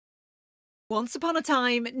Once upon a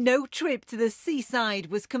time, no trip to the seaside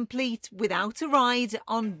was complete without a ride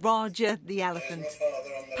on Roger the elephant.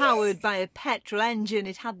 Powered by a petrol engine,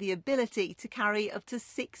 it had the ability to carry up to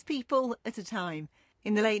 6 people at a time.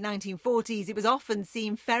 In the late 1940s, it was often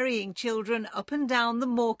seen ferrying children up and down the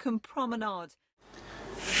Morecambe promenade.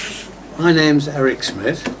 My name's Eric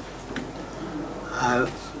Smith.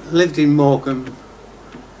 I've lived in Morecambe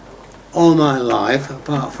all my life,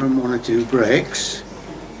 apart from 1 or 2 breaks.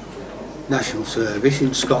 National Service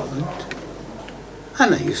in Scotland,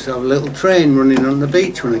 and I used to have a little train running on the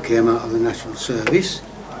beach when I came out of the National Service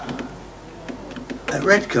at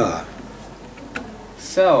Redcar.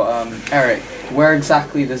 So, Eric, where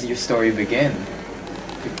exactly does your story begin?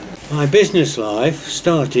 My business life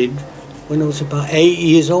started when I was about 8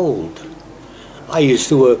 years old. I used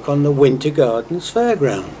to work on the Winter Gardens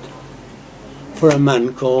fairground for a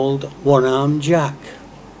man called One-Armed Jack.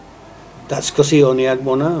 That's because he only had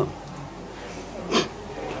one arm.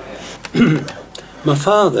 My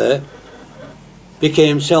father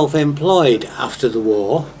became self-employed after the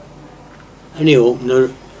war, and he opened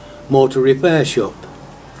a motor repair shop.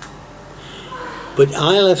 But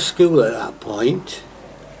I left school at that point,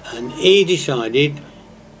 and he decided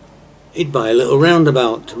he'd buy a little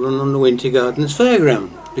roundabout to run on the Winter Gardens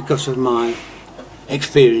fairground because of my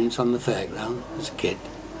experience on the fairground as a kid.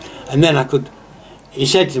 And then he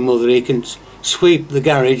said to Mother he can sweep the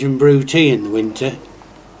garage and brew tea in the winter.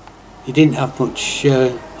 He didn't have much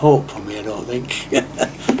hope for me, I don't think.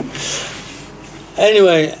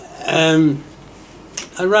 Anyway,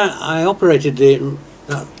 I operated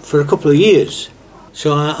that for a couple of years.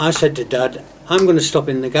 So I said to Dad, I'm going to stop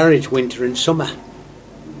in the garage winter and summer.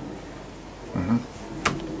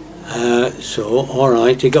 So,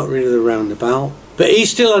 alright, he got rid of the roundabout. But he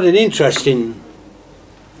still had an interest in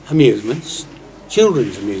amusements,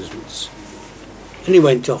 children's amusements. And he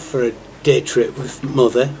went off for a day trip with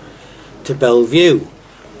Mother to Bellevue.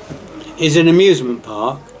 It's an amusement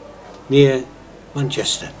park near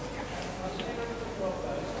Manchester.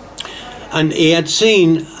 And he had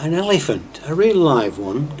seen an elephant, a real live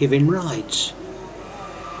one, giving rides.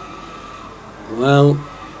 Well,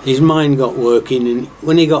 his mind got working, and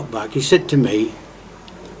when he got back he said to me,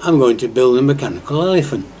 I'm going to build a mechanical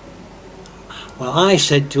elephant. Well, I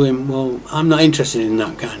said to him, well, I'm not interested in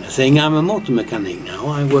that kind of thing. I'm a motor mechanic now.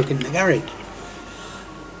 I work in the garage.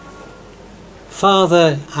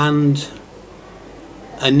 Father and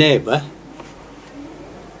a neighbour,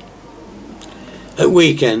 at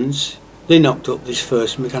weekends, they knocked up this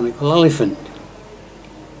first mechanical elephant.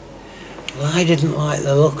 Well, I didn't like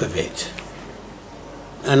the look of it,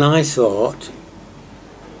 and I thought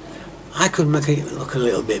I could make it look a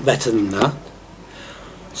little bit better than that.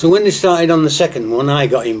 So when they started on the second one, I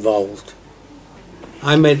got involved.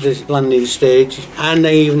 I made the landing stage, and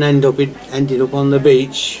I even ended up on the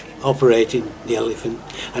beach operating the elephant.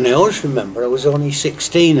 And I always remember I was only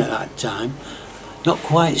 16 at that time, not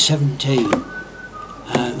quite 17.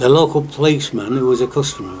 The local policeman, who was a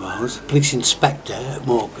customer of ours, the police inspector at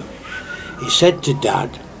Morecambe, he said to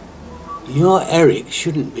Dad, your Eric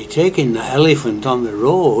shouldn't be taking that elephant on the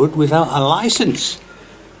road without a licence.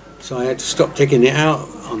 So I had to stop taking it out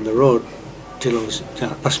on the road till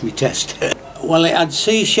I passed my test. Well, it had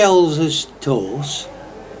seashells as toes,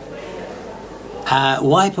 a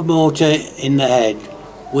wiper motor in the head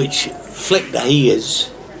which flicked the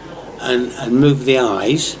ears and moved the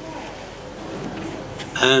eyes,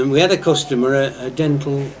 and we had a customer, a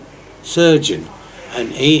dental surgeon,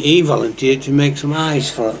 and he volunteered to make some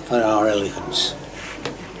eyes for our elephants.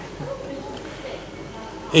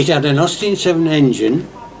 It had an Austin 7 engine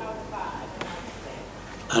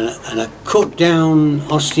and a cut down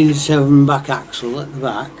Austin 7 back axle at the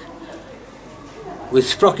back with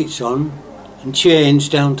sprockets on and chains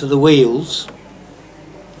down to the wheels,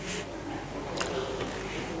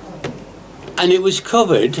 and it was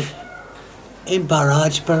covered in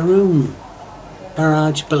barrage balloon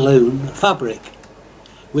fabric,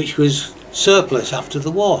 which was surplus after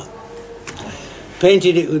the war.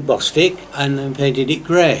 Painted it with Bostik and then painted it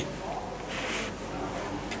grey.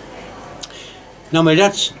 Now my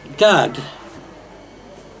dad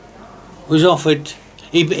was offered,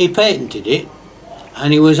 he patented it,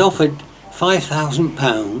 and he was offered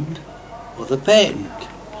 £5,000 for the patent,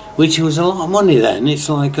 which was a lot of money then. It's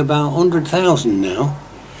like about 100,000 now.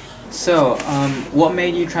 So, what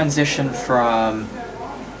made you transition from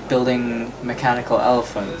building mechanical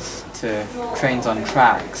elephants to trains on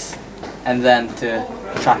tracks, and then to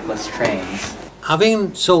trackless trains?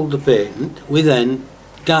 Having sold the patent,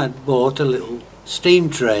 Dad bought a little steam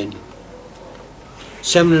train,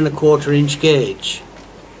 7¼ inch gauge.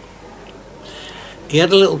 He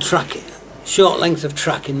had a little track short length of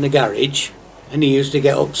track in the garage, and he used to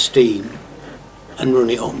get up steam and run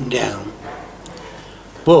it up and down.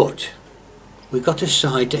 But we got a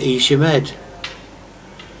site at Easham Head.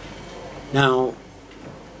 Now,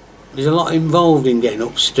 there's a lot involved in getting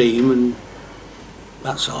up steam and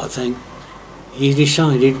that sort of thing. He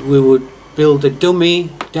decided we would build a dummy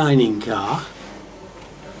dining car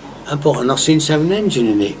and put an Austin 7 engine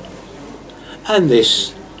in it, and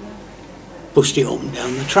this pushed it up and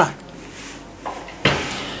down the track.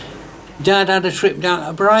 Dad had a trip down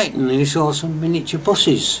to Brighton and he saw some miniature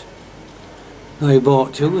buses. So he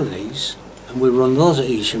bought 2 of these and we run those at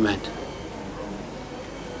Easham Head.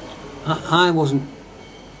 I wasn't,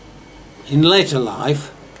 in later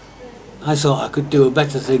life, I thought I could do a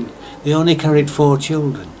better thing. They only carried 4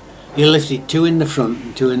 children. You lifted 2 in the front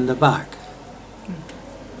and 2 in the back.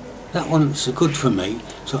 That wasn't so good for me.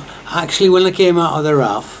 So actually when I came out of the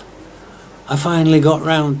RAF, I finally got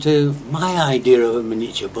round to my idea of a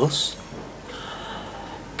miniature bus.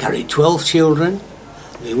 Carried 12 children.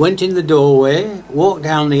 They went in the doorway, walked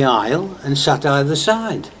down the aisle and sat either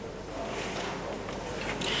side.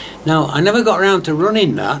 Now, I never got round to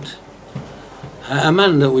running that. A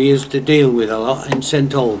man that we used to deal with a lot in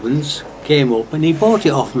St Albans came up and he bought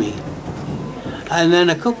it off me. And then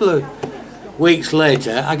a couple of weeks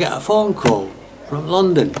later I get a phone call from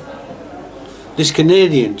London. This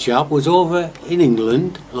Canadian chap was over in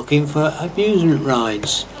England looking for amusement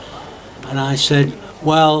rides. And I said,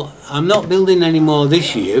 well, I'm not building any more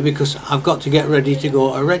this year because I've got to get ready to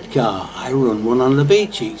go to Redcar. I run one on the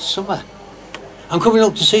beach each summer. I'm coming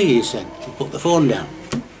up to see you, he said. He put the phone down.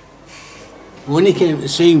 When he came to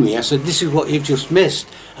see me, I said, this is what you've just missed.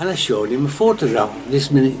 And I showed him a photograph of this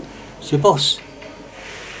miniature bus.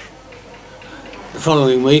 The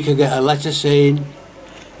following week I get a letter saying,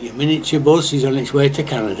 your miniature bus is on its way to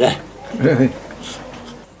Canada. Really?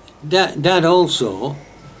 Dad also,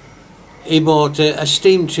 he bought a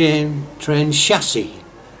steam train chassis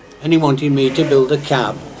and he wanted me to build a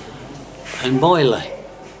cab and boiler.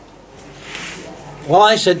 Well,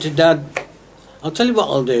 I said to Dad, I'll tell you what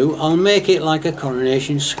I'll do, I'll make it like a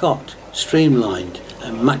Coronation Scott, streamlined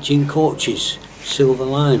and matching coaches, silver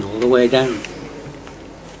line all the way down.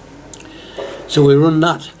 So we run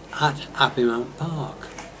that at Happy Mount Park.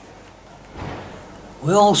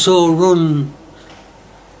 We also run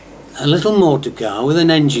a little motor car with an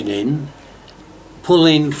engine in,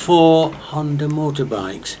 pulling 4 Honda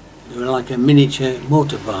motorbikes. They were like a miniature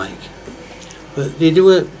motorbike, but they do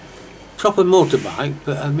a proper motorbike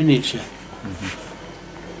but a miniature.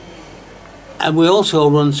 And we also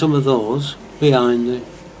run some of those behind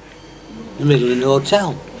the Midland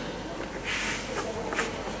Hotel.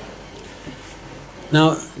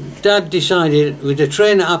 Now, Dad decided with a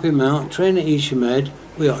train at Happy Mount, train at Easham Head,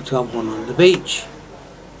 we ought to have one on the beach.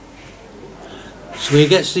 So he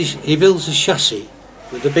gets this, he builds a chassis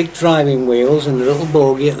with the big driving wheels and a little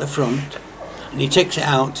bogie at the front, and he takes it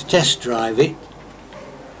out to test drive it,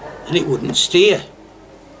 and it wouldn't steer.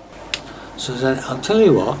 So I said, I'll tell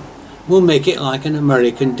you what, we'll make it like an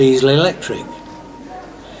American diesel electric.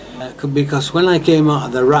 Because when I came out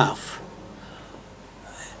of the RAF,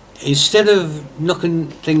 instead of knocking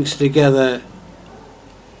things together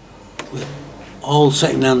with all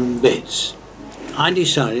second-hand bits, I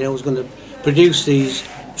decided I was going to produce these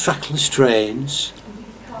trackless trains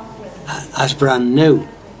as brand new.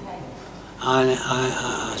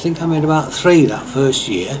 I think I made about 3 that first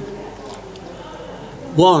year.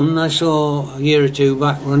 One I saw a year or 2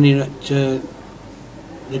 back running at the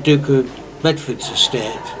Duke of Bedford's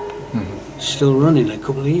estate. Still running a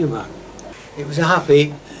couple of years back. It was a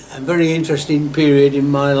happy and very interesting period in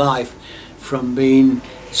my life, from being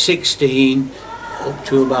 16 up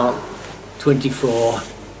to about 24.